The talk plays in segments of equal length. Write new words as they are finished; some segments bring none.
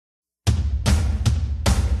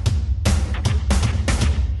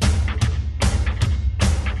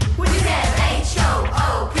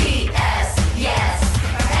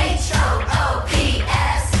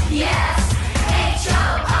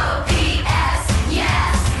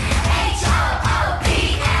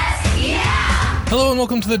Hello and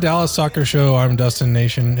welcome to the Dallas Soccer Show. I'm Dustin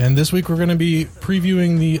Nation, and this week we're going to be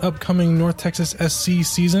previewing the upcoming North Texas SC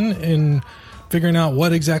season and figuring out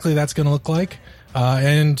what exactly that's going to look like.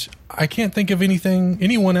 And I can't think of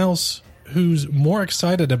anyone else who's more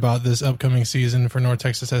excited about this upcoming season for North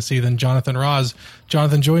Texas SC than Jonathan Ross.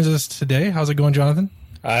 Jonathan joins us today. How's it going, Jonathan?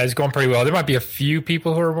 It's going pretty well. There might be a few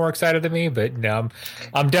people who are more excited than me, but no,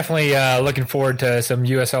 I'm definitely looking forward to some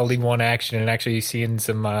USL League One action and actually seeing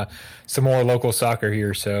some more local soccer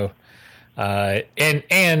here. So,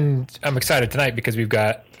 and I'm excited tonight because we've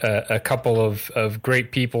got a couple of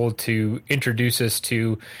great people to introduce us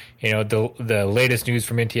to, the latest news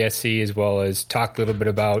from NTSC, as well as talk a little bit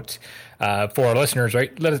about for our listeners,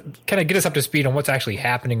 right? Kind of get us up to speed on what's actually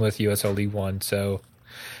happening with USL League One. So,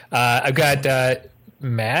 I've got.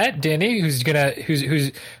 Matt Denny, who's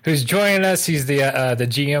joining us. He's the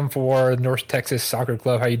GM for North Texas Soccer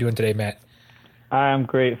Club. How you doing today, Matt? I'm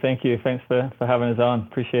great, thank you. Thanks for having us on.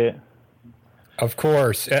 Appreciate it. Of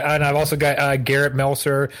course, and I've also got Garrett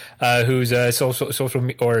Melcer, who's a social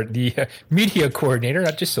or the media coordinator,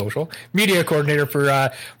 not just social media coordinator for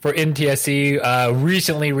NTSC.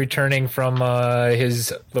 Recently returning from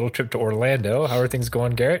his little trip to Orlando. How are things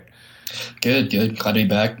going, Garrett? Good. Glad to be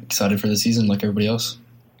back. Excited for the season like everybody else.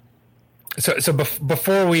 So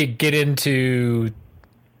before we get into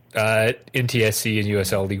NTSC and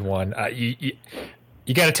USL League One,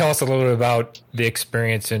 you got to tell us a little bit about the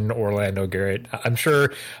experience in Orlando, Garrett. I'm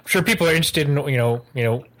sure people are interested in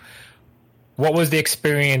what was the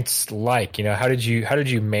experience like? How did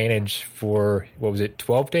you manage for, what was it,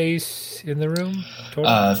 12 days in the room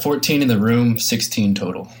total? 14 in the room, 16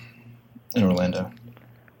 total in Orlando.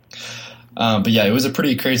 But yeah, it was a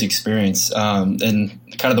pretty crazy experience. And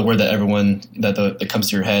kind of the word that comes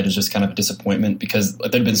to your head is just kind of a disappointment, because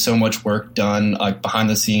there'd been so much work done behind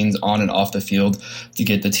the scenes, on and off the field, to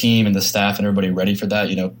get the team and the staff and everybody ready for that.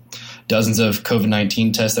 Dozens of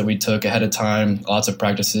COVID-19 tests that we took ahead of time, lots of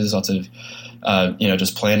practices, lots of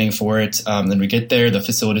just planning for it. Then we get there. The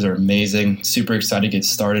facilities are amazing. Super excited to get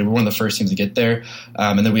started. We're one of the first teams to get there.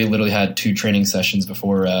 And then we literally had 2 training sessions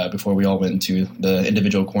before we all went into the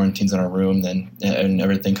individual quarantines in our room. And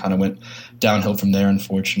everything kind of went downhill from there,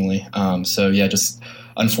 unfortunately. So yeah, just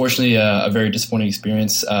unfortunately a very disappointing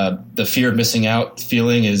experience. The fear of missing out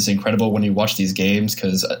feeling is incredible when you watch these games,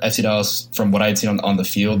 because FC Dallas, from what I'd seen on the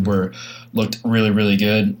field, looked really, really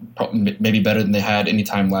good, maybe better than they had any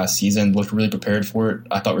time last season, looked really prepared for it.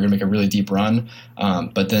 I thought we were going to make a really deep run.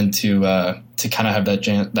 But then to kind of have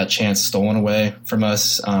that chance stolen away from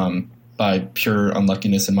us by pure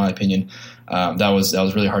unluckiness, in my opinion, that was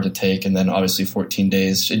really hard to take. And then obviously 14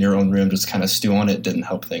 days in your own room, just kind of stew on it, didn't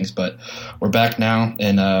help things. But we're back now,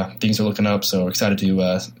 and things are looking up. So we're excited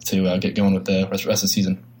to get going with the rest of the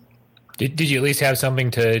season. Did you at least have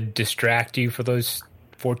something to distract you for those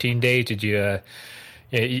 14 days? Did you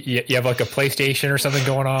you have like a PlayStation or something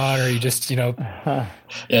going on, or you just yeah,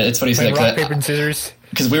 it's funny you say that, rock, paper, and scissors?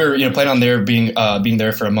 Because we were planning on being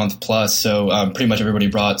there for a month plus, so pretty much everybody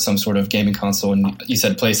brought some sort of gaming console, and you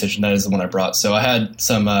said PlayStation. That is the one I brought. So I had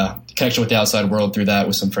some connection with the outside world through that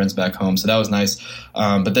with some friends back home, so that was nice.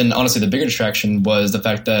 But then honestly, the bigger distraction was the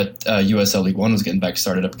fact that USL League One was getting back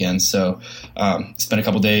started up again. So spent a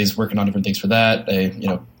couple days working on different things for that.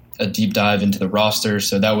 A deep dive into the roster.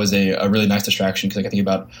 So that was a really nice distraction, because I could think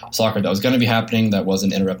about soccer that was going to be happening that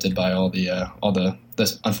wasn't interrupted by all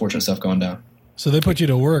this unfortunate stuff going down. So they put you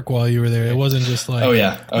to work while you were there. It wasn't just like,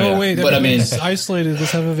 wait, but I mean, isolated.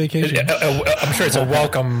 Let's have a vacation. I'm sure it's a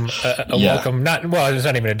welcome, welcome. It's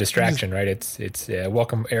not even a distraction, right? It's a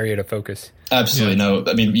welcome area to focus. Absolutely. Yeah. No,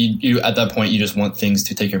 I mean, you at that point, you just want things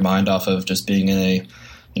to take your mind off of just being in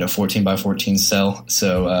a 14 by 14 cell.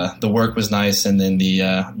 So the work was nice, and then the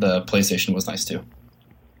PlayStation was nice too.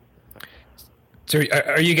 So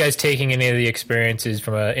are you guys taking any of the experiences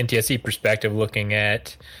from a NTSC perspective, looking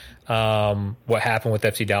at what happened with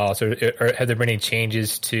FC Dallas, or have there been any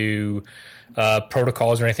changes to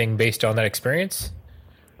protocols or anything based on that experience?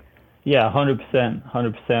 Yeah,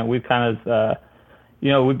 100%. We've kind of,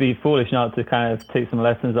 we'd be foolish not to kind of take some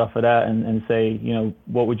lessons off of that and say,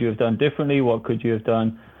 what would you have done differently? What could you have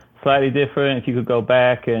done slightly different if you could go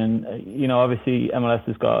back? And, obviously MLS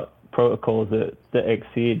has got protocols that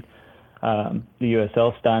exceed the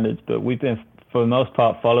USL standards, but we've been, for the most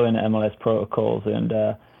part, following the MLS protocols. And,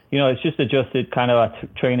 it's just adjusted kind of our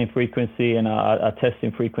training frequency and our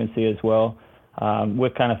testing frequency as well. We're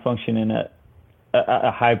kind of functioning at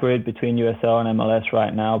a hybrid between USL and MLS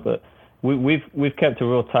right now, but we've kept a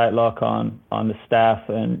real tight lock on the staff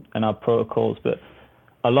and our protocols. But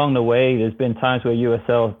along the way, there's been times where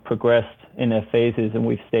USL progressed in their phases and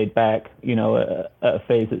we've stayed back, at a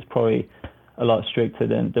phase that's probably a lot stricter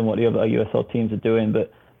than what the other USL teams are doing.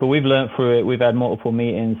 But we've learned through it. We've had multiple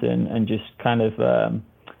meetings and just kind of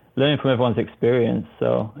learning from everyone's experience.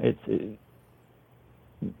 So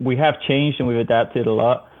we have changed and we've adapted a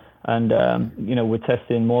lot. And we're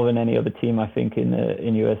testing more than any other team, I think, in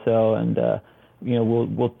USL. And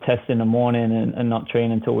we'll test in the morning and not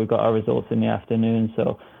train until we've got our results in the afternoon.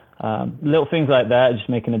 So little things like that, just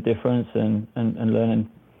making a difference and learning.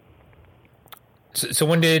 So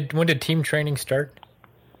when did team training start?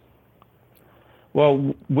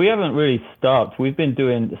 Well, we haven't really stopped. We've been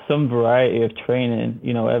doing some variety of training,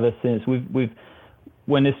 ever since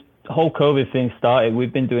when this whole COVID thing started.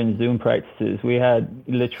 We've been doing Zoom practices. We had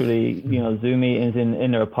literally, Zoom meetings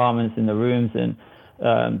in their apartments, in the rooms,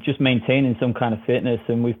 and just maintaining some kind of fitness.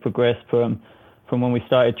 And we've progressed from when we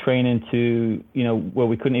started training to, where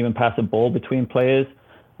we couldn't even pass a ball between players.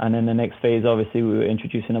 And then the next phase, obviously, we were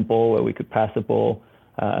introducing a ball where we could pass a ball,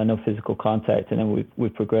 no physical contact. And then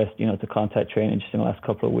we've progressed, to contact training just in the last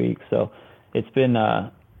couple of weeks. So it's been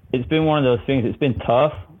one of those things. It's been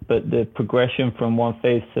tough, but the progression from one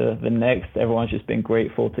phase to the next, everyone's just been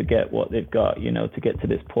grateful to get what they've got, to get to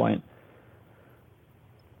this point.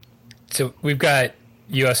 So we've got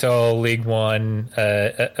USL League One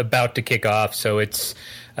about to kick off. So it's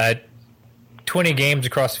 20 games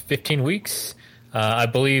across 15 weeks. I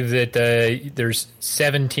believe that there's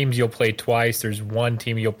 7 teams you'll play twice. There's 1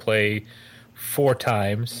 team you'll play 4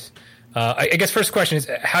 times. I guess first question is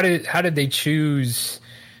how did they choose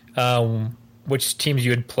which teams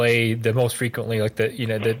you would play the most frequently? Like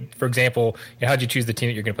for example, how did you choose the team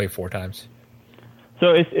that you're going to play 4 times? So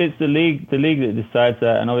it's the league that decides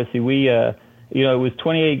that, and obviously we it was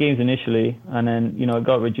 28 games initially, and then it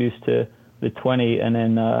got reduced to the 20, and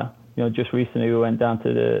then just recently we went down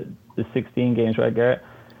to the 16 games, right, Garrett?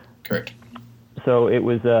 Correct. So it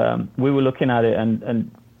was we were looking at it, and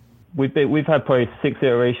we've had probably 6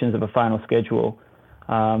 iterations of a final schedule,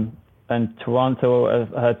 and Toronto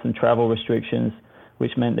had some travel restrictions,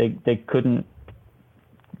 which meant they couldn't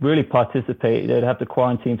really participate. They'd have to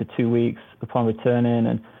quarantine for 2 weeks upon returning,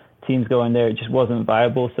 and teams going there, it just wasn't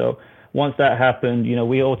viable. So once that happened,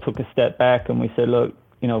 we all took a step back and we said, look,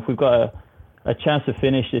 if we've got a chance to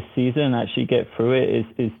finish this season and actually get through it,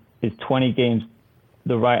 is 20 games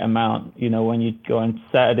the right amount? When you go on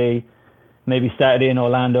maybe Saturday in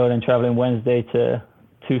Orlando, then traveling Wednesday to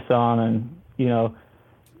Tucson, and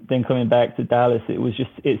then coming back to Dallas,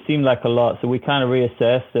 it seemed like a lot. So we kind of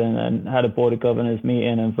reassessed and had a board of governors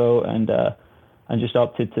meeting and vote, and just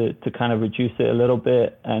opted to kind of reduce it a little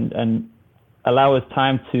bit and allow us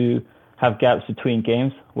time to have gaps between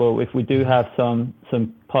games. Well, if we do have some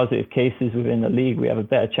positive cases within the league, we have a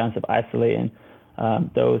better chance of isolating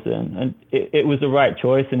those. And it was the right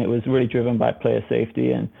choice, and it was really driven by player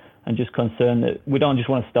safety and just concern that we don't just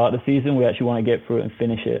want to start the season, we actually want to get through it and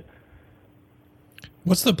finish it.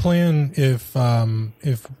 What's the plan if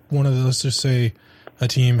one of those, just say a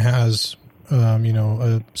team has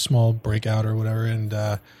a small breakout or whatever, and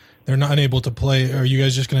they're not able to play? Are you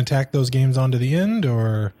guys just going to tack those games onto the end,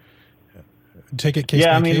 or take it case by case?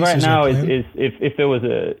 Yeah, I mean, right now is if there was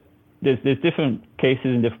there's different cases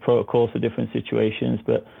and different protocols for different situations,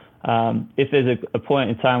 but if there's a point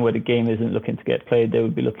in time where the game isn't looking to get played, they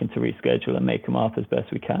would be looking to reschedule and make them up as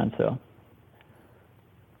best we can. So,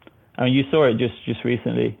 I mean, you saw it just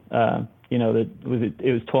recently. It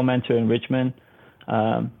was Tormentor in Richmond.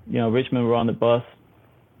 Richmond were on the bus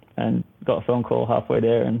and got a phone call halfway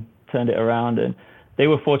there and turned it around, and they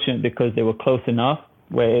were fortunate because they were close enough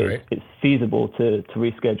where it's feasible to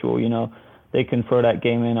reschedule. They can throw that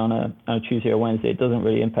game in on a Tuesday or Wednesday. It doesn't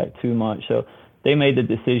really impact too much. So they made the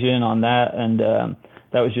decision on that, and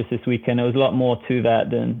that was just this weekend. There was a lot more to that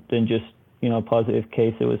than just a positive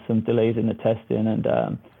case. There was some delays in the testing, and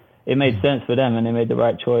it made sense for them, and they made the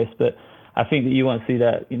right choice. But I think that you won't see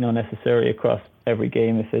that necessarily across every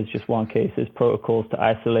game. If there's just one case, there's protocols to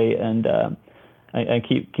isolate and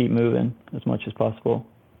keep moving as much as possible.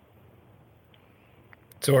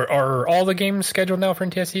 So are all the games scheduled now for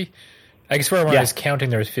NTSC? I guess where I was counting,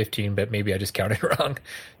 there was 15, but maybe I just counted wrong.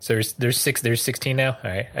 So there's 16 now. All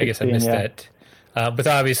right, I guess I missed that. But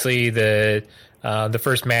obviously the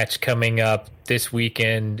first match coming up this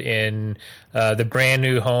weekend in the brand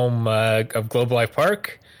new home of Globe Life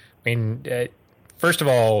Park. I mean, first of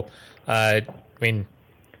all, is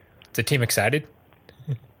the team excited?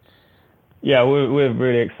 Yeah, we're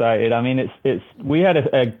really excited. I mean, we had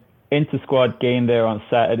a inter-squad game there on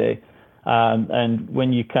Saturday, and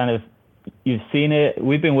when you've seen it,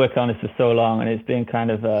 we've been working on this for so long, and it's been kind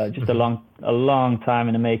of just a long time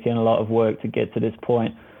in the making, a lot of work to get to this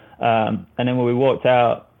point. And then when we walked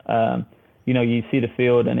out, you see the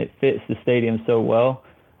field and it fits the stadium so well.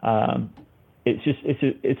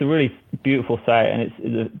 It's a really beautiful sight,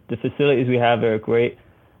 and the facilities we have are great.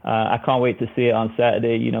 I can't wait to see it on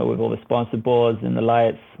Saturday, with all the sponsor boards and the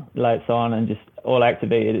lights on and just all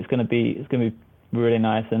activated. It's going to be really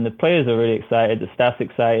nice, and the players are really excited. The staff's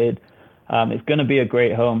excited. It's going to be a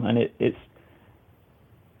great home, and it's.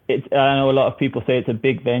 I know a lot of people say it's a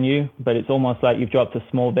big venue, but it's almost like you've dropped a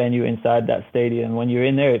small venue inside that stadium. When you're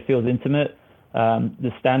in there, it feels intimate.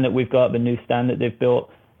 The stand that we've got, the new stand that they've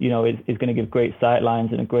built, is going to give great sight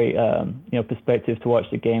lines and a great, perspective to watch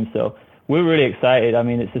the game. So we're really excited. I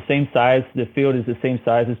mean, it's the same size. The field is the same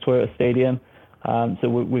size as Toyota Stadium. So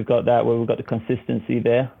we've got that where we've got the consistency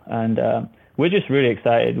there. And we're just really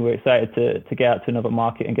excited. We're excited to get out to another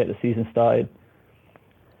market and get the season started.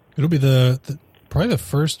 It'll be probably the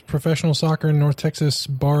first professional soccer in North Texas,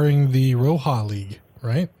 barring the Roja League,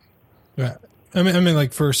 right? Yeah. I mean,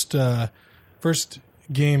 like first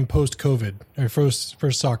game post COVID, or first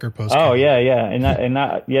soccer post. Oh yeah, and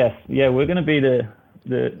that yes, yeah, we're going to be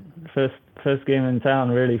the first game in town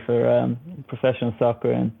really for professional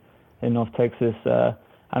soccer in North Texas.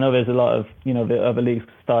 I know there's a lot of the other leagues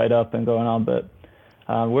started up and going on, but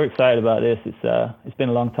we're excited about this. It's been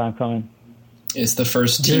a long time coming. It's the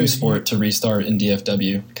first team sport to restart in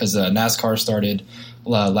DFW because NASCAR started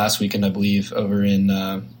last weekend, I believe, over in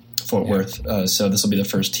Fort Worth. So this will be the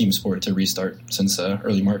first team sport to restart since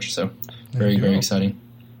early March. So very exciting.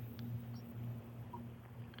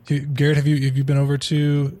 Garrett, have you been over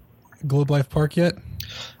to Globe Life Park yet?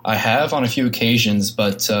 I have on a few occasions,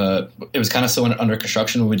 but it was kind of still under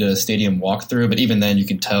construction when we did a stadium walkthrough. But even then, you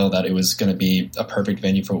could tell that it was going to be a perfect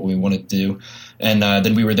venue for what we wanted to do. And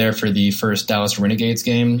then we were there for the first Dallas Renegades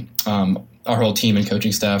game. Our whole team and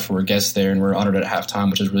coaching staff were guests there, and we're honored at halftime,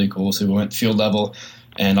 which is really cool. So we went field level.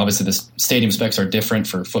 And obviously, the stadium specs are different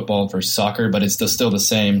for football versus soccer, but it's still the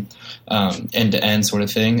same end-to-end sort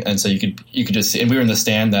of thing. And so you could just see. And we were in the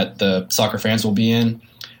stand that the soccer fans will be in.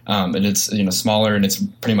 And it's smaller, and it's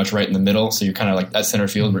pretty much right in the middle, so you're kind of like at center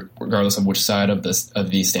field regardless of which side of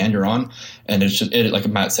the stand you're on. And it's just like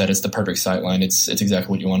Matt said, it's the perfect sight line. It's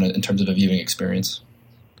exactly what you want in terms of a viewing experience.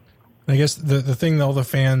 I guess the thing that all the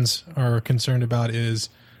fans are concerned about is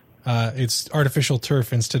it's artificial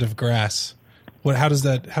turf instead of grass. How does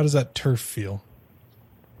that turf feel?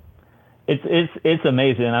 It's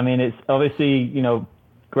amazing. I mean, it's obviously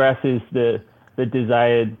grass is the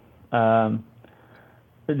desired.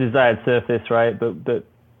 The desired surface, right? But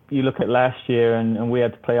you look at last year, and we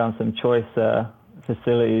had to play on some choice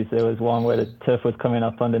facilities. There was one where the turf was coming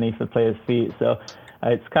up underneath the players' feet. So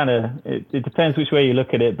it's kind of it depends which way you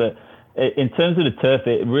look at it. But in terms of the turf,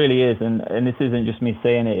 it really is, and this isn't just me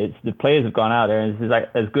saying it. It's the players have gone out there, and this is like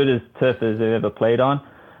as good as turf as they've ever played on.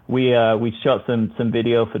 We shot some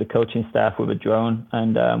video for the coaching staff with a drone,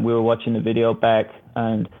 and we were watching the video back,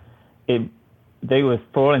 and they were,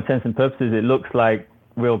 for all intents and purposes, it looks like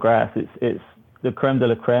real grass. It's the creme de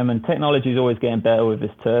la creme, and technology is always getting better with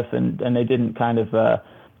this turf, and they didn't kind of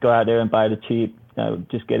go out there and buy the cheap,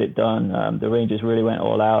 just get it done. The Rangers really went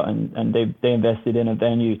all out, and they invested in a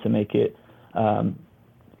venue to make it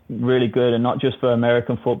really good, and not just for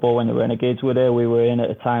American football. When the Renegades were there, we were in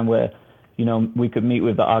at a time where we could meet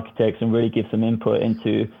with the architects and really give some input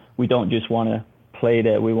into, we don't just want to play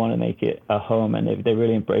there, we want to make it a home, and they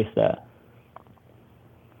really embraced that.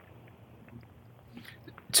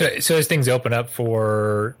 So as things open up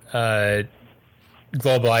for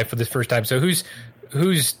Globe Life for the first time, so who's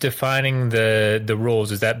defining the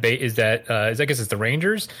rules? Is that I guess it's the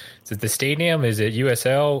Rangers? Is it the stadium? Is it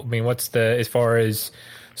USL? I mean, what's as far as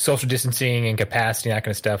social distancing and capacity, that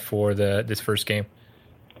kind of stuff for this first game?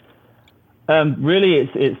 Really,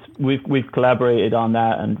 we've collaborated on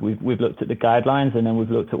that, and we've looked at the guidelines, and then we've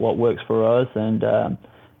looked at what works for us, and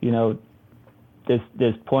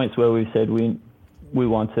there's points where we've said we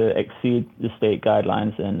want to exceed the state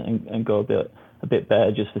guidelines and go a bit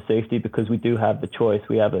better just for safety, because we do have the choice.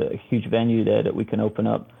 We have a huge venue there that we can open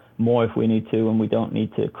up more if we need to, and we don't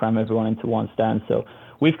need to cram everyone into one stand. So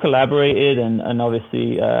we've collaborated, and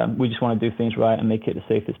obviously we just want to do things right and make it the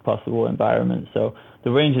safest possible environment. So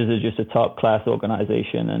the Rangers are just a top-class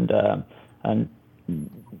organization, and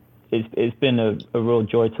it's been a real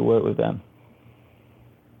joy to work with them.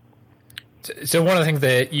 So one of the things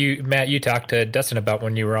that Matt, you talked to Dustin about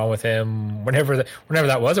when you were on with him, whenever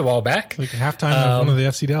that was, a while back, like halftime of one of the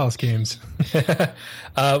FC Dallas games.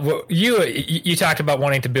 Well, you talked about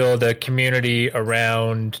wanting to build a community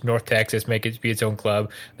around North Texas, make it be its own club.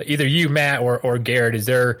 Either you, Matt, or Garrett,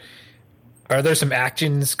 are there some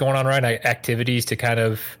actions going on right now, activities to kind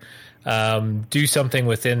of do something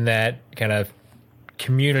within that kind of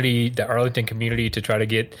community, the Arlington community, to try to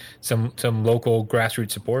get some local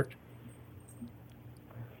grassroots support?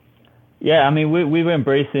 Yeah, I mean, we were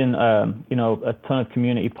embracing, a ton of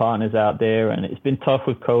community partners out there, and it's been tough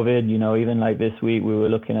with COVID. Even like this week, we were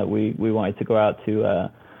looking at we wanted to go out to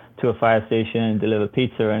a fire station and deliver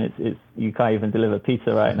pizza, and it's you can't even deliver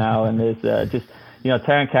pizza right now. And there's just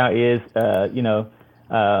Tarrant County is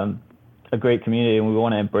a great community, and we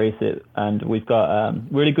want to embrace it. And we've got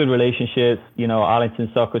really good relationships.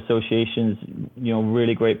 Arlington Soccer Association's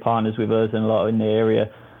really great partners with us and a lot in the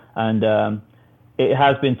area, and it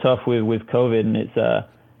has been tough with COVID, and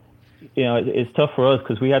it's tough for us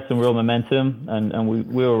because we had some real momentum and we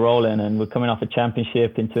were rolling, and we're coming off a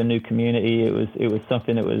championship into a new community. It was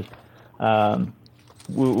something that was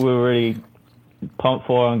we were really pumped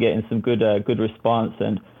for and getting some good response,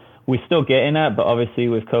 and we're still getting that. But obviously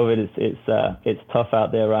with COVID, it's tough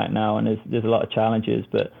out there right now, and there's a lot of challenges.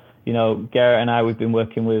 But Garrett and I, we've been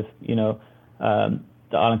working with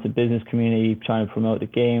the Arlington business community, trying to promote the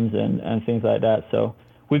games and things like that. So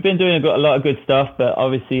we've been doing a lot of good stuff, but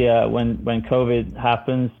obviously when COVID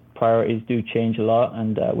happens, priorities do change a lot,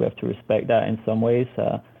 and we have to respect that in some ways.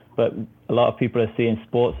 But a lot of people are seeing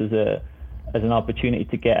sports as an opportunity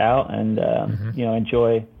to get out and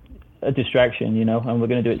enjoy a distraction, and we're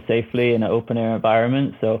going to do it safely in an open air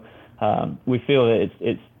environment. So we feel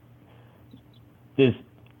that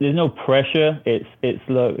there's no pressure. It's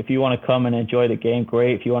look, if you want to come and enjoy the game,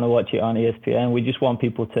 great. If you want to watch it on ESPN, we just want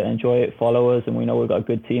people to enjoy it, follow us, and we know we've got a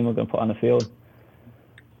good team we're going to put on the field.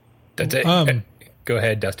 That's it. Go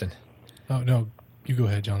ahead, Dustin. Oh, no. You go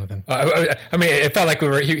ahead, Jonathan. I mean, it felt like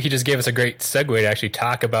he just gave us a great segue to actually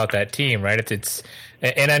talk about that team, right?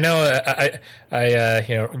 And I know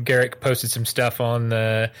Garrett posted some stuff on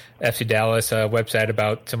the FC Dallas website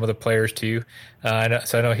about some of the players too. So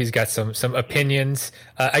I know he's got some opinions.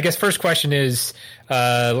 I guess first question is,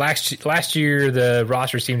 last year the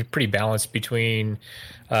roster seemed pretty balanced between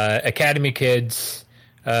academy kids,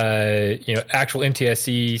 actual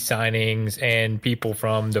NTSC signings, and people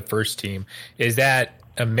from the first team. Is that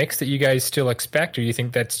a mix that you guys still expect, or do you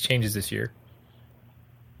think that changes this year?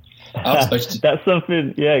 That's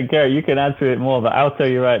something, yeah, Garrett, you can answer it more, but I'll tell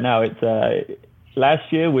you right now, it's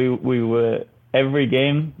last year we were every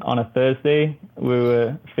game on a Thursday. We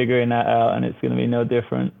were figuring that out, and it's going to be no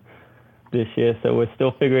different this year. So we're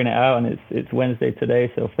still figuring it out, and it's Wednesday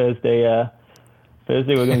today, so Thursday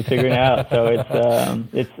we're going to be figuring it out. So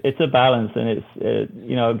it's a balance, and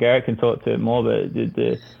it's Garrett can talk to it more, but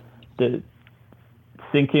the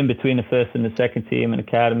syncing between the first and the second team and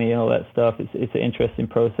academy and all that stuff, it's an interesting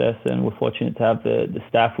process, and we're fortunate to have the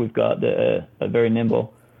staff we've got that are very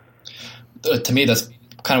nimble. To me, that's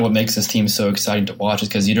kind of what makes this team so exciting to watch, is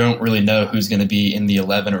because you don't really know who's going to be in the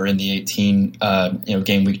 11 or in the 18,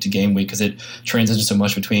 game week to game week, because it transitions so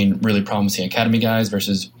much between really promising academy guys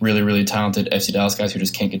versus really, really talented FC Dallas guys who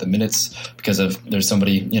just can't get the minutes because there's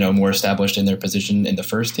somebody, more established in their position in the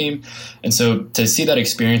first team. And so to see that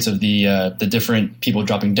experience of the different people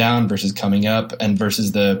dropping down versus coming up, and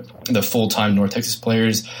versus the full-time North Texas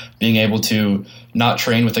players being able to not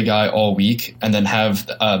train with a guy all week and then have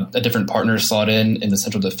a different partner slot in the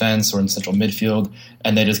central defense or in central midfield,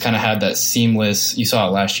 and they just kind of have that seamless, you saw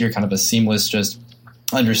it last year, kind of a seamless just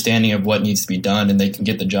understanding of what needs to be done, and they can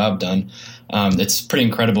get the job done. It's pretty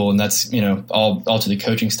incredible, and that's all to the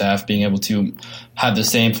coaching staff being able to have the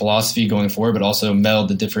same philosophy going forward, but also meld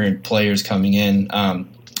the different players coming in,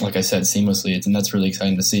 like I said, seamlessly. And that's really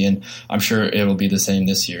exciting to see, and I'm sure it'll be the same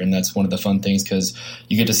this year. And that's one of the fun things, because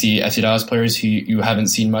you get to see FC Dallas players who you haven't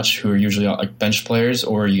seen much, who are usually like bench players,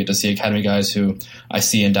 or you get to see academy guys who I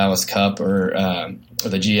see in Dallas Cup or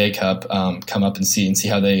the GA Cup come up and see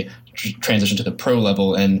how they transition to the pro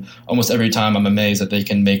level. And almost every time I'm amazed that they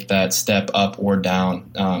can make that step up or down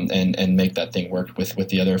and make that thing work with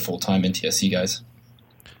the other full-time NTSC guys.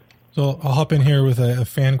 So I'll hop in here with a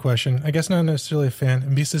fan question. I guess not necessarily a fan,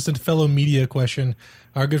 and just a fellow media question.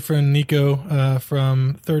 Our good friend Nico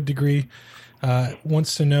from Third Degree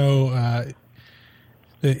wants to know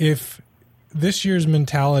if this year's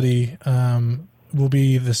mentality will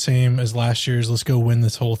be the same as last year's "let's go win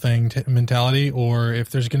this whole thing" mentality, or if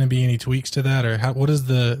there's going to be any tweaks to that, or what is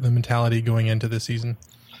the mentality going into this season?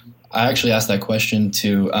 I actually asked that question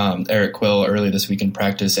to Eric Quill earlier this week in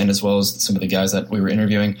practice, and as well as some of the guys that we were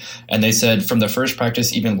interviewing. And they said from the first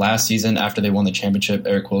practice, even last season after they won the championship,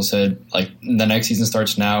 Eric Quill said, like, the next season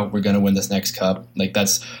starts now. We're going to win this next cup. Like,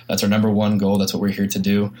 that's our number one goal. That's what we're here to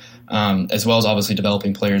do, as well as obviously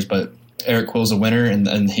developing players. But Eric Quill's a winner,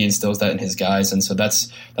 and he instills that in his guys, and so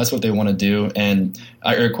that's what they want to do. And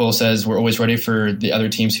Eric Quill says we're always ready for the other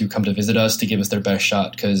teams who come to visit us to give us their best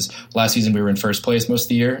shot, because last season we were in first place most of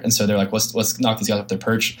the year, and so they're like, let's knock these guys off their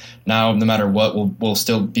perch. Now, no matter what, we'll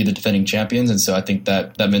still be the defending champions, and so I think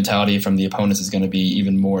that mentality from the opponents is going to be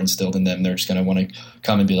even more instilled in them. They're just going to want to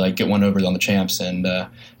come and be like, get one over on the champs, and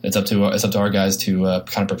it's up to our guys to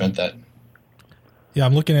kind of prevent that. Yeah,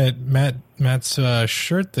 I'm looking at Matt's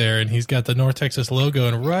shirt there, and he's got the North Texas logo,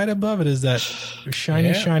 and right above it is that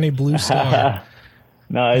shiny blue star.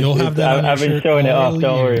 No, I've been showing it off.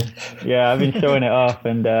 Don't worry. Yeah, I've been showing it off,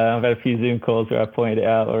 and I've had a few Zoom calls where I pointed it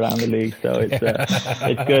out around the league, so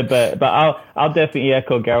it's good. But I'll definitely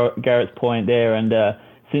echo Garrett's point there. And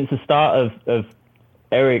since the start of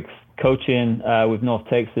Eric's coaching with North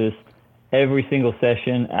Texas, every single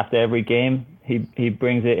session after every game, he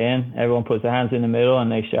brings it in. Everyone puts their hands in the middle and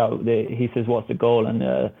they shout. He says, "What's the goal?" And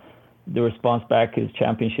the response back is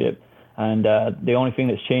championship. And the only thing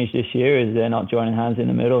that's changed this year is they're not joining hands in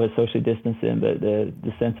the middle. They're socially distancing, but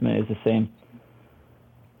the sentiment is the same.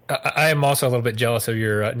 I am also a little bit jealous of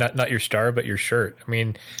your not your star, but your shirt. I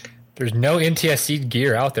mean, there's no NTSC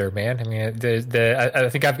gear out there, man. I mean, I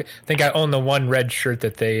think I own the one red shirt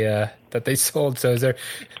that they sold. So is there?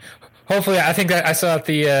 Hopefully, I think that I saw that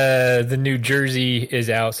the new jersey is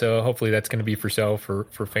out, so hopefully that's going to be for sale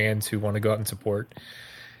for fans who want to go out and support.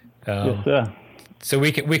 Yes, sir. So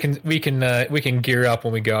we can gear up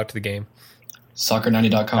when we go out to the game.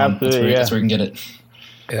 Soccer90.com. Absolutely, that's where you can get it.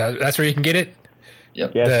 Yeah, that's where you can get it.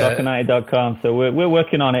 Yep. Yeah, soccer90.com. So we're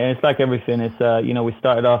working on it, and it's like everything. It's we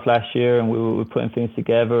started off last year, and we were putting things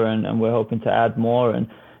together, and we're hoping to add more. And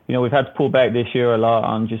we've had to pull back this year a lot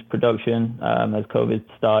on just production as COVID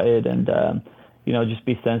started, and just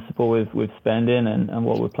be sensible with spending and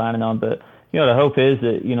what we're planning on. But the hope is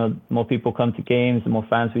that more people come to games, the more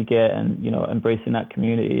fans we get, and embracing that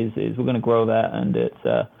community is we're going to grow that, and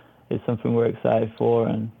it's something we're excited for.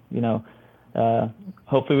 And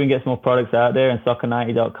hopefully we can get some more products out there, and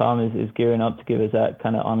soccer90.com is gearing up to give us that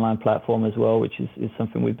kind of online platform as well, which is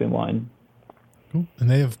something we've been wanting. Cool.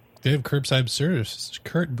 And they have curbside service.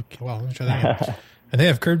 Wow, let me try that again. And they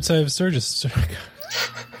have curbside service.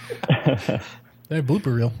 They have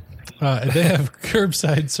blooper reel. They have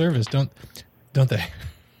curbside service, don't they?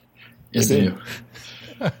 Yes, they do.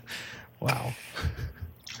 Wow.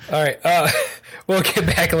 All right. We'll get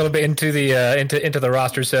back a little bit into the into the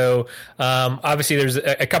roster. So obviously there's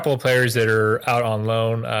a couple of players that are out on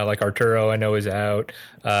loan, like Arturo, I know, is out.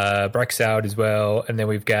 Breck's out as well. And then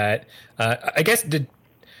we've got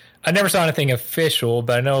I never saw anything official,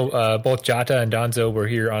 but I know both Jota and Donzo were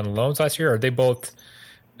here on loans last year. Are they both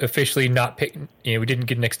officially not picked? We didn't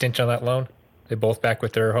get an extension on that loan. They both back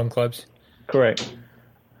with their home clubs. Correct.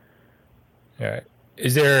 All right.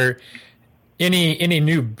 Is there any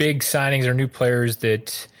new big signings or new players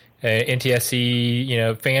that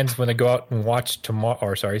NTSC fans, when they go out and watch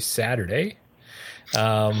Saturday,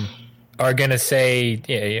 are going to say?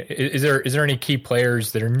 Is there any key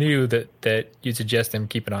players that are new that you'd suggest them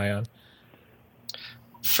keep an eye on?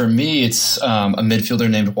 For me, it's a midfielder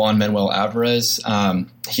named Juan Manuel Alvarez.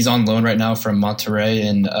 He's on loan right now from Monterrey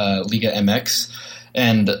in Liga MX.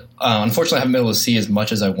 And unfortunately, I haven't been able to see as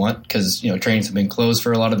much as I want because, trainings have been closed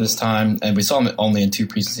for a lot of this time. And we saw him only in 2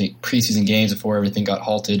 preseason games before everything got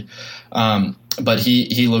halted. But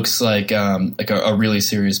he looks like a really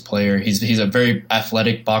serious player. He's a very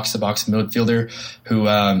athletic box-to-box midfielder who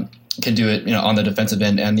can do it, on the defensive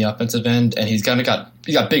end and the offensive end. And he's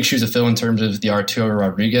got big shoes to fill in terms of the Arturo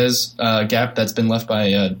Rodriguez gap that's been left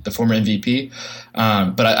by the former MVP.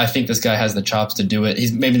 But I think this guy has the chops to do it.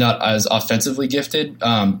 He's maybe not as offensively gifted,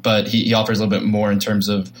 but he offers a little bit more in terms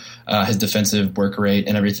of his defensive work rate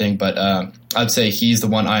and everything. But I'd say he's the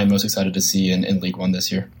one I am most excited to see in League One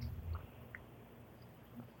this year.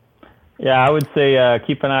 Yeah, I would say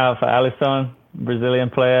keep an eye out for Alisson, Brazilian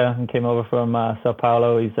player, and came over from Sao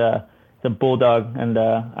Paulo. He's a bulldog, and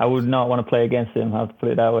I would not want to play against him. I have to put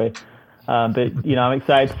it that way. But I'm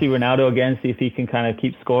excited to see Ronaldo again, see if he can kind of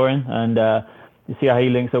keep scoring, and see how he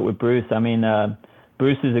links up with Bruce. I mean,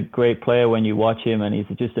 Bruce is a great player when you watch him, and he's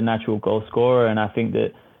just a natural goal scorer. And I think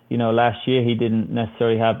that last year he didn't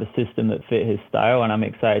necessarily have the system that fit his style, and I'm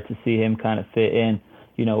excited to see him kind of fit in,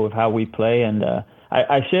 with how we play. And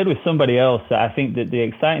I shared with somebody else that I think that the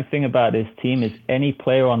exciting thing about this team is any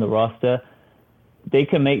player on the roster, they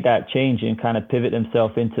can make that change and kind of pivot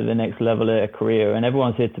themselves into the next level of their career. And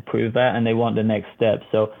everyone's here to prove that, and they want the next step.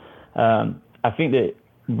 So I think that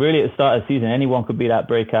really at the start of the season, anyone could be that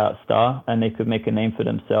breakout star, and they could make a name for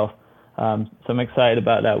themselves. So I'm excited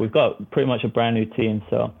about that. We've got pretty much a brand new team,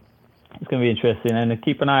 so it's going to be interesting. And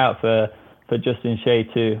keep an eye out for Justin Shea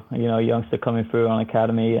too. You know, a youngster coming through on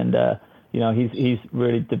academy, and you know, he's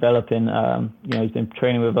really developing. You know, he's been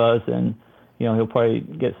training with us, and you know, he'll probably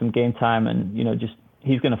get some game time, and you know, just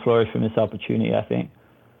he's going to flourish from this opportunity, I think.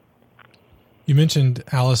 You mentioned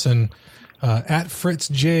Allison. At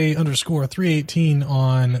FritzJ_318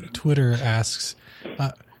 on Twitter asks,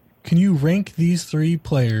 can you rank these three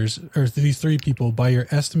players or these three people by your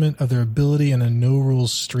estimate of their ability in a no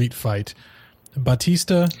rules street fight?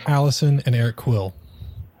 Batista, Allison, and Eric Quill.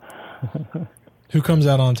 Who comes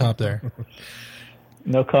out on top there?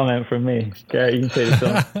 No comment from me. Garrett, you can say this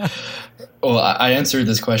one. Well, I answered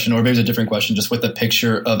this question, or maybe it's a different question, just with the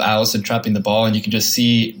picture of Allison trapping the ball, and you can just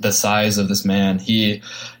see the size of this man. He's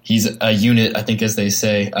a unit, I think, as they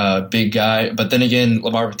say, big guy. But then again,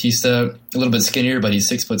 Lamar Batista, a little bit skinnier, but he's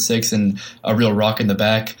 6'6" and a real rock in the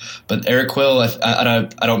back. But Eric Quill, I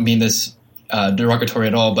don't mean this derogatory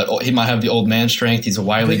at all, but he might have the old man strength. He's a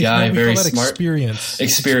wily guy, very smart.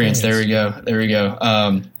 Experience. There we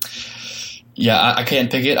go. Yeah, I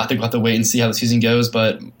can't pick it. I think we'll have to wait and see how the season goes.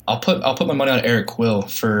 But I'll put my money on Eric Quill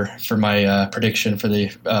for my prediction for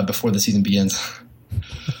the before the season begins.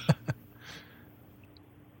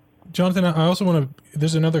 Jonathan, I also want to.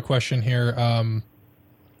 There's another question here.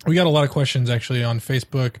 We got a lot of questions actually on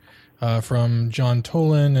Facebook from John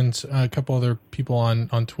Tolan and a couple other people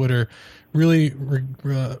on Twitter, really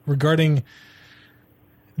regarding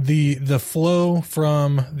the flow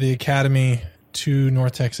from the academy to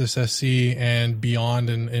North Texas SC and beyond,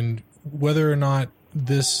 and whether or not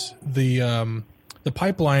the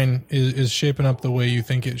pipeline is shaping up the way you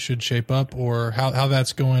think it should shape up, or how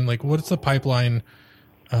that's going. Like, what's the pipeline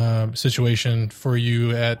situation for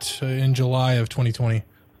you in July of 2020?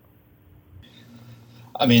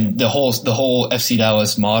 I mean, the whole FC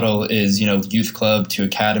Dallas model is, you know, youth club to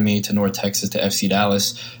academy to North Texas to FC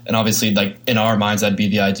Dallas. And obviously, like, in our minds, that'd be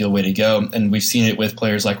the ideal way to go. And we've seen it with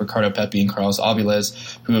players like Ricardo Pepi and Carlos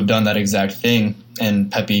Aviles, who have done that exact thing.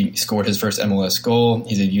 And Pepi scored his first MLS goal.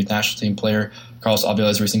 He's a youth national team player. Carlos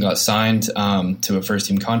Aviles recently got signed to a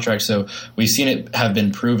first-team contract. So we've seen it have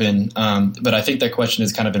been proven. But I think that question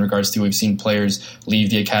is kind of in regards to we've seen players leave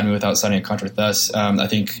the academy without signing a contract with us. I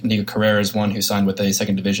think Nico Carrera is one who signed with a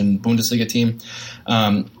second-division Bundesliga team.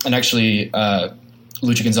 And actually,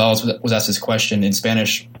 Lucha Gonzalez was asked this question in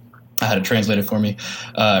Spanish. I had it translated for me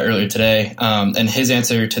earlier today, and his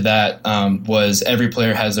answer to that was every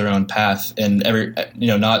player has their own path, and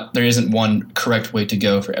there isn't one correct way to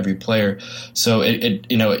go for every player. So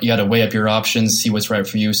you got to weigh up your options, see what's right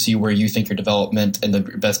for you, see where you think your development and the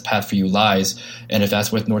best path for you lies. And if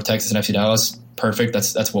that's with North Texas and FC Dallas, perfect.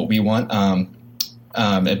 That's what we want.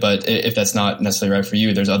 But if that's not necessarily right for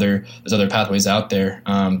you, there's other pathways out there.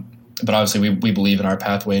 But obviously, we believe in our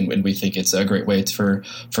pathway, and we think it's a great way for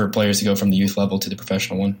players to go from the youth level to the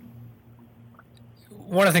professional one.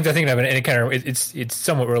 One of the things I think of, and it's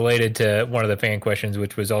somewhat related to one of the fan questions,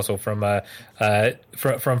 which was also from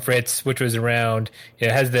Fritz, which was around,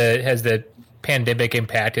 has the pandemic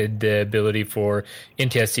impacted the ability for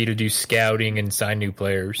NTSC to do scouting and sign new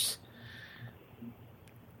players?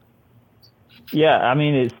 Yeah, I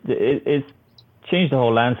mean, it's changed the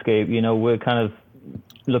whole landscape. We're kind of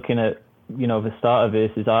looking at, the start of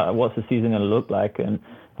this is what's the season going to look like, and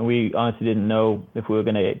we honestly didn't know if we were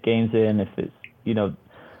going to get games in, if it's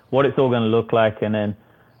what it's all going to look like, and then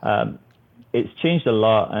it's changed a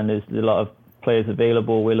lot, and there's a lot of players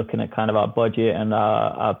available. We're looking at kind of our budget and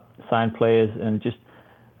our signed players, and just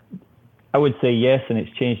I would say yes, and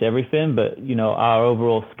it's changed everything. But our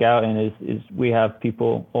overall scouting is we have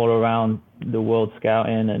people all around the world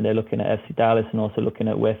scouting, and they're looking at FC Dallas and also looking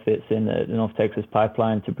at where fits in the North Texas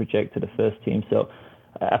pipeline to project to the first team. So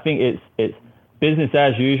I think it's business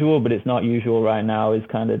as usual, but it's not usual right now is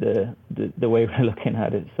kind of the way we're looking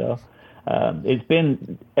at it. So it's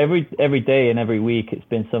been every day and every week it's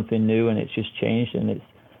been something new, and it's just changed, and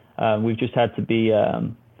it's we've just had to be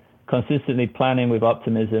consistently planning with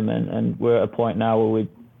optimism, and we're at a point now where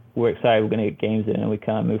we're excited we're going to get games in and we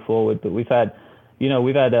can't move forward. But we've had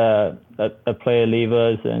a player leave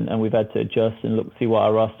us, and we've had to adjust and see what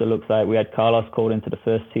our roster looks like. We had Carlos called into the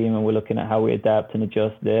first team, and we're looking at how we adapt and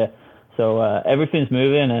adjust there. So everything's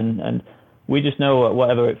moving, and we just know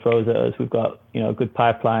whatever it throws at us, we've got a good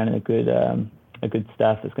pipeline and a good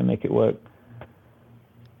staff that's going to make it work.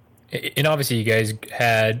 And obviously,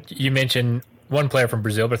 you mentioned one player from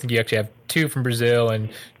Brazil, but I think you actually have two from Brazil and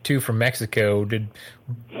two from Mexico. Did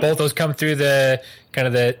both those come through the kind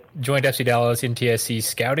of the joint FC Dallas NTSC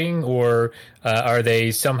scouting, or are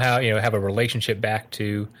they somehow have a relationship back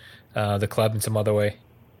to the club in some other way?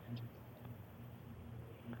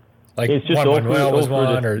 Like it's just one Manuel was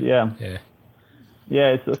one, or yeah.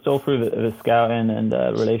 It's all through the scouting and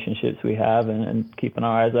relationships we have, and keeping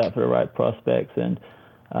our eyes out for the right prospects. And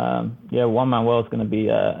Juan Manuel is going to be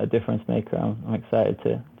a difference maker. I'm excited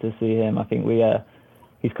to see him. I think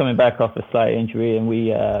he's coming back off a slight injury, and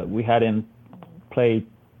we had him play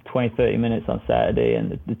 20-30 minutes on Saturday,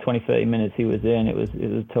 and the 20-30 minutes he was in, it was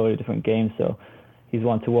a totally different game. So he's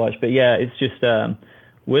one to watch. But yeah, it's just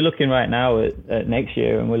we're looking right now at next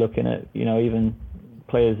year, and we're looking at even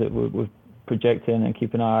players that we're projecting and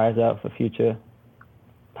keeping our eyes out for future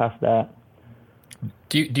past that.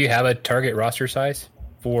 Do you have a target roster size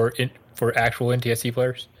for actual NTSC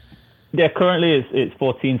players? Yeah, currently it's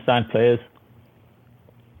 14 signed players,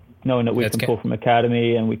 knowing that we can pull from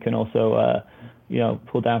academy, and we can also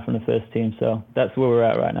pull down from the first team. So that's where we're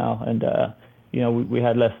at right now. And we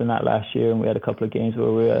had less than that last year, and we had a couple of games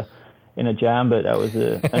where we were in a jam, but that was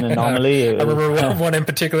an anomaly. I remember one in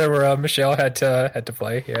particular where Michelle had to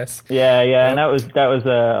play. Yes. Yeah, and that was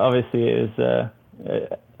obviously it was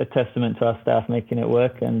a testament to our staff making it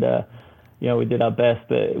work, and we did our best,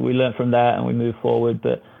 but we learned from that and we moved forward.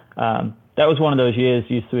 But that was one of those years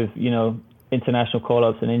used with international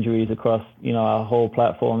call-ups and injuries across our whole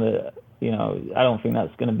platform that I don't think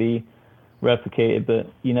that's going to be replicated,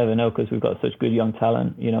 but you never know, because we've got such good young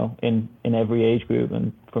talent, in every age group,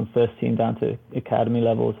 and from first team down to academy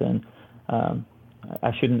levels. And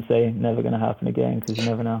I shouldn't say never going to happen again, because you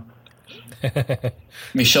never know.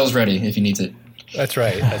 Michelle's ready if he needs it. That's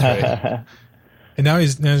right. And now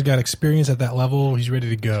he's got experience at that level. He's ready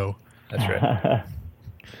to go. That's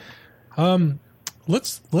right.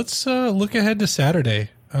 Let's look ahead to Saturday.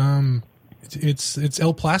 It's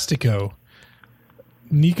El Plastico.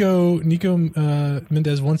 Nico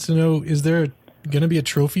Mendez wants to know: is there going to be a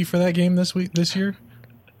trophy for that game this year?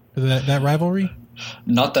 That rivalry?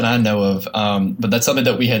 Not that I know of, but that's something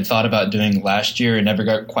that we had thought about doing last year and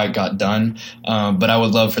never quite got done. But I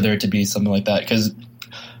would love for there to be something like that, because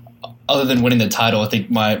other than winning the title, I think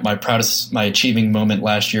my achieving moment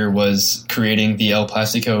last year was creating the El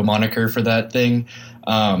Plastico moniker for that thing.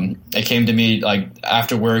 It came to me like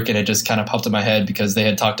after work, and it just kind of popped in my head because they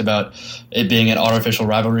had talked about it being an unofficial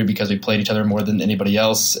rivalry because we played each other more than anybody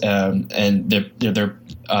else. And their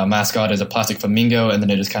mascot is a plastic flamingo, and then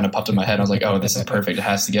it just kind of popped in my head. I was like, oh, this is perfect. It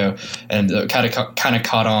has to go. And it kind of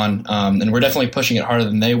caught on. And we're definitely pushing it harder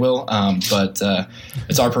than they will. But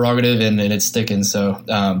it's our prerogative, and it's sticking. So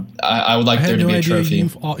I would like there to be a trophy.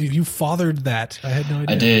 You fathered that. I had no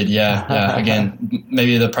idea. I did, yeah. Again,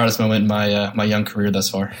 maybe the proudest moment in my young career thus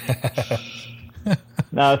far.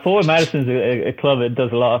 Now, Forward Madison's a club that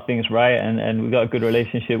does a lot of things right, and we've got a good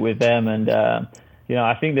relationship with them. And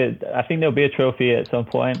I think there'll be a trophy at some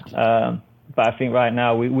point. But I think right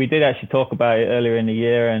now we did actually talk about it earlier in the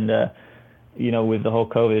year, and with the whole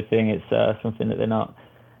COVID thing, it's something that they're not.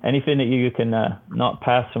 Anything that you can not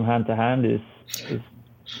pass from hand to hand is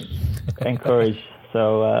encouraged.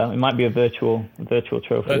 So it might be a virtual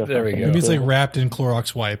trophy. There we go. Maybe it's like wrapped in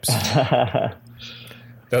Clorox wipes.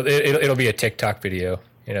 It'll be a TikTok video.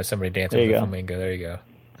 Somebody dancing with a flamingo. There you go.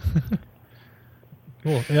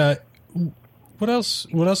 Cool. Yeah. What else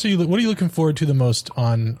are you looking forward to the most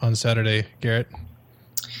on Saturday, Garrett?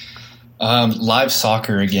 Live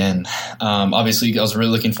soccer again. Obviously, I was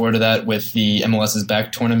really looking forward to that with the MLS's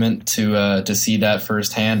back tournament to see that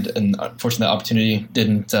firsthand, and unfortunately, the opportunity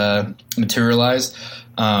didn't materialize.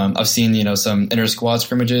 I've seen some inter squad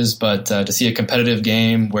scrimmages, but to see a competitive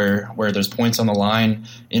game where there's points on the line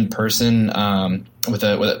in person with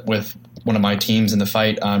one of my teams in the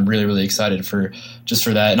fight, I'm really, really excited for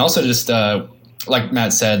that, and also just. Like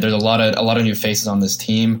Matt said, there's a lot of new faces on this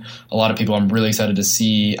team. A lot of people I'm really excited to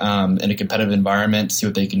see in a competitive environment, see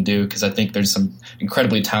what they can do, because I think there's some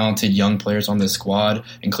incredibly talented young players on this squad,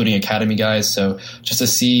 including academy guys. So just to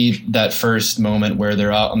see that first moment where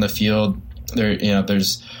they're out on the field,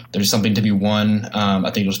 there's something to be won. I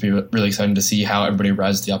think it'll just be really exciting to see how everybody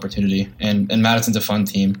rises to the opportunity. And Madison's a fun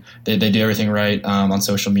team. They do everything right on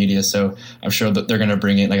social media, so I'm sure that they're going to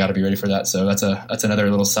bring it, and I got to be ready for that. So that's another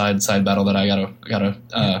little side battle that I gotta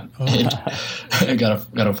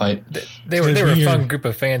fight. They were a fun group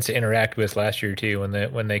of fans to interact with last year too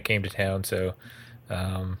when they came to town. So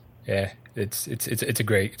it's a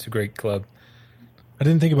great club. I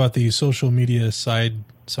didn't think about the social media side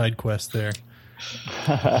quest there.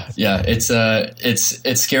 Yeah,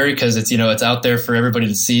 it's scary because it's out there for everybody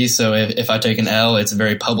to see. So if I take an L, it's a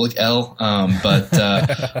very public L. But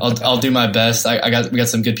I'll do my best. We got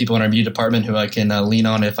some good people in our media department who I can lean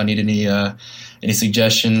on if I need any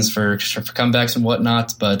suggestions for comebacks and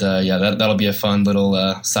whatnot. But that'll be a fun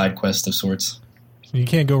little side quest of sorts. You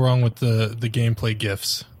can't go wrong with the gameplay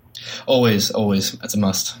GIFs. Always. That's a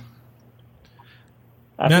must.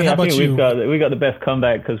 I think we got the best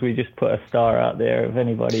comeback because we just put a star out there of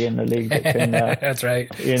anybody in the league that can. That's right.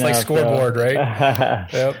 It's like scoreboard, right?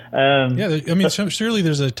 Yep. I mean, surely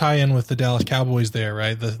there's a tie-in with the Dallas Cowboys there,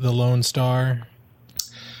 right? The Lone Star.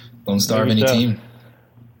 Lone Star of any team.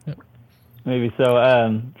 Yep. Maybe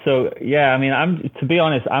so. So yeah, I mean, to be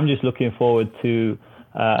honest, I'm just looking forward to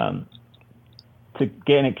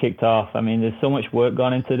getting it kicked off. I mean, there's so much work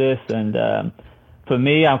gone into this, and for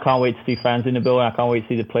me, I can't wait to see fans in the building. I can't wait to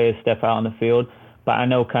see the players step out on the field. But I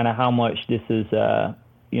know kind of how much this has,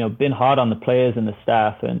 been hard on the players and the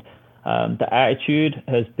staff, and the attitude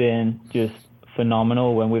has been just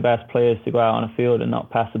phenomenal. When we've asked players to go out on a field and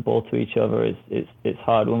not pass the ball to each other, it's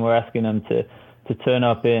hard. When we're asking them to turn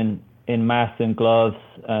up in masks and gloves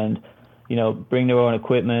and bring their own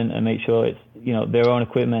equipment and make sure it's their own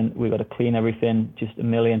equipment. We've got to clean everything just a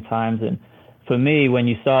million times. And for me, when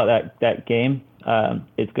you start that game,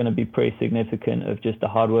 it's going to be pretty significant of just the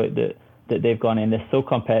hard work that they've gone in. They're so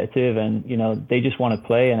competitive, and they just want to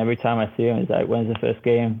play. And every time I see them, it's like, when's the first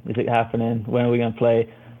game? Is it happening? When are we going to play?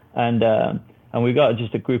 And we've got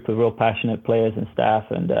just a group of real passionate players and staff,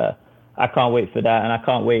 and I can't wait for that. And I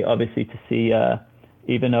can't wait, obviously, to see,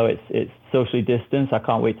 even though it's socially distanced, I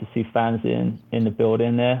can't wait to see fans in the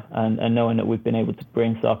building there, and knowing that we've been able to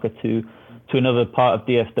bring soccer to another part of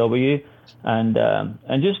DFW. And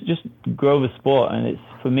just grow the sport. And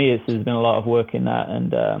for me, there's been a lot of work in that,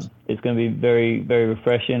 and it's going to be very, very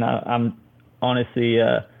refreshing. I'm honestly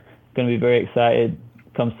going to be very excited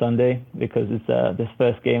come Sunday because this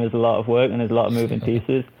first game is a lot of work and there's a lot of moving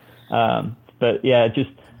pieces. But yeah,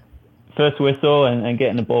 just first whistle and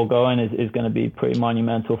getting the ball going is going to be pretty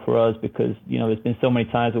monumental for us because there's been so many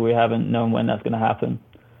times where we haven't known when that's going to happen.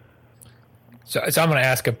 So I'm going to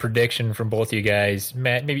ask a prediction from both of you guys.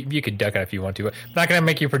 Matt, maybe you could duck out if you want to. I'm not going to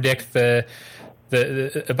make you predict the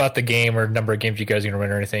about the game or number of games you guys are going to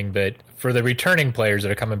win or anything, but for the returning players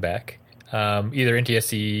that are coming back, either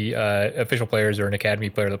NTSC official players or an academy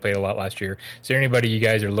player that played a lot last year, is there anybody you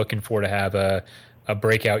guys are looking for to have a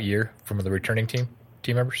breakout year from the returning team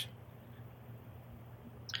members?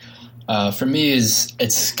 For me,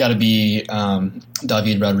 it's got to be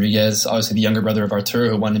David Rodriguez, obviously the younger brother of Arturo,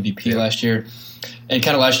 who won MVP last year. And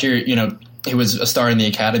kind of last year, he was a star in the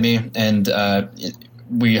academy, and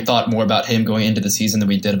we thought more about him going into the season than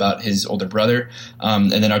we did about his older brother.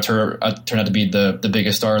 And then Arturo turned out to be the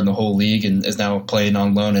biggest star in the whole league and is now playing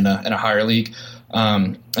on loan in a higher league.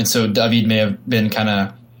 And so David may have been kind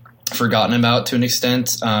of forgotten about to an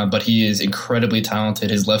extent, but he is incredibly talented.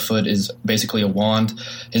 His left foot is basically a wand.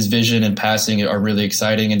 His vision and passing are really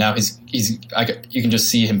exciting, and now you can just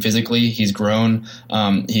see him physically. He's grown.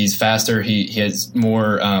 He's faster. He has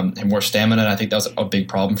more stamina. And I think that was a big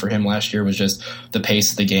problem for him last year, was just the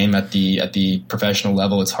pace of the game at the professional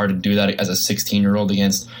level. It's hard to do that as a 16-year-old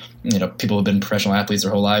against people who've been professional athletes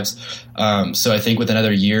their whole lives. So I think with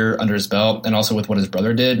another year under his belt, and also with what his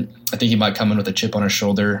brother did, I think he might come in with a chip on his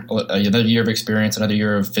shoulder, another year of experience, another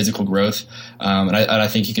year of physical growth. And I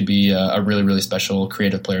think he could be a really, really special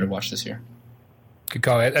creative player to watch this year. Good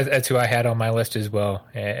call. That's who I had on my list as well.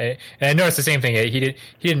 And I noticed the same thing. He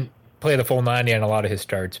didn't play the full 90 on a lot of his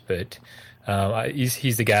starts, but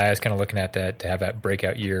he's the guy I was kind of looking at that to have that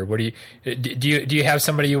breakout year. What do you have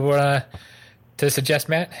somebody you want to suggest,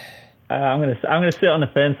 Matt? I'm gonna sit on the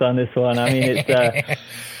fence on this one. I mean,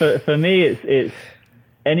 it's for me, it's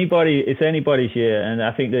anybody's year, and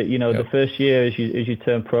I think that the first year as you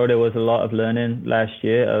turn pro, there was a lot of learning last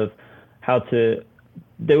year of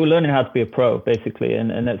they were learning how to be a pro basically, and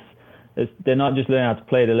they're not just learning how to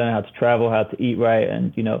play, they're learning how to travel, how to eat right,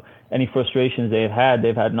 and any frustrations they've had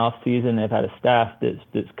an off season, they've had a staff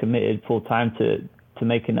that's committed full time to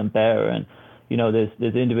making them better, and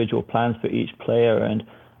there's individual plans for each player, and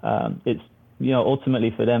it's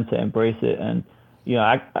ultimately for them to embrace it. And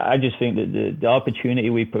I just think that the opportunity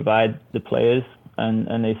we provide the players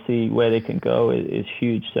and they see where they can go is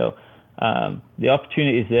huge. So the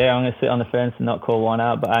opportunity is there. I'm going to sit on the fence and not call one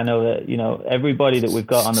out, but I know that everybody that we've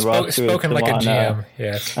got on the roster spoken like a GM.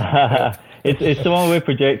 Yes, it's someone we're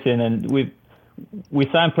projecting, and we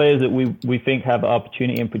sign players that we think have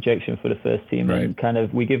opportunity and projection for the first team, right. And kind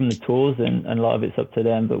of we give them the tools, and a lot of it's up to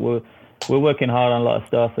them. But we're working hard on a lot of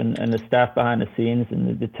stuff, and the staff behind the scenes,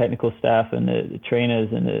 and the technical staff, and the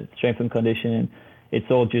trainers, and the strength and conditioning. It's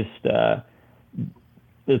all just the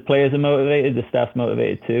players are motivated, the staff's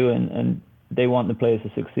motivated too, and they want the players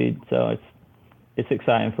to succeed. So it's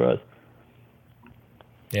exciting for us.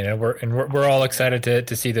 We're all excited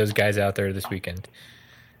to see those guys out there this weekend.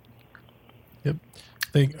 Yep.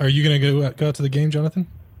 Are you going to go out to the game, Jonathan?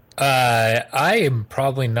 I am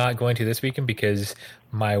probably not going to this weekend because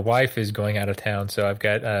my wife is going out of town, so I've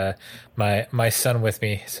got my son with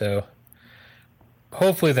me. So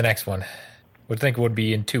hopefully the next one. Would think it would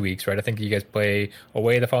be in 2 weeks, right? I think you guys play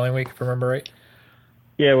away the following week, if I remember right.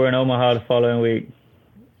 Yeah, we're in Omaha the following week.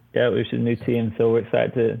 Yeah, which is a new team, so we're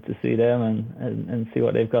excited to see them and see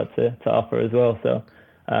what they've got to offer as well. So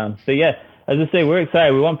yeah, as I say, we're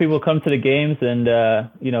excited. We want people to come to the games and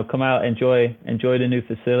come out, enjoy the new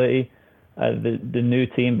facility, the new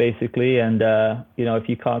team basically. And if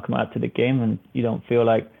you can't come out to the game and you don't feel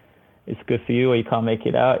like it's good for you or you can't make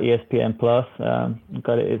it out, ESPN Plus,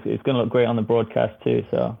 it's going to look great on the broadcast too.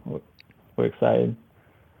 So we're excited.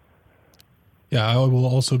 Yeah, I will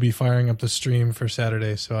also be firing up the stream for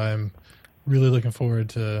Saturday, so I'm really looking forward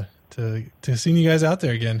to seeing you guys out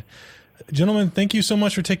there again. Gentlemen, thank you so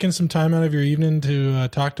much for taking some time out of your evening to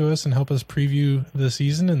talk to us and help us preview the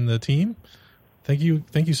season and the team. Thank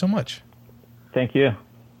you so much. Thank you.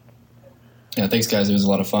 Yeah, thanks, guys. It was a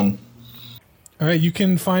lot of fun. All right, you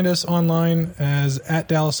can find us online as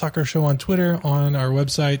 @DallasSoccerShow on Twitter, on our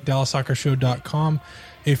website, DallasSoccerShow.com.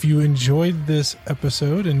 If you enjoyed this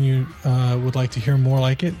episode and you would like to hear more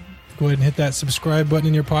like it, go ahead and hit that subscribe button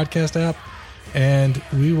in your podcast app, and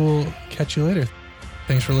we will catch you later.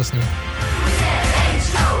 Thanks for listening.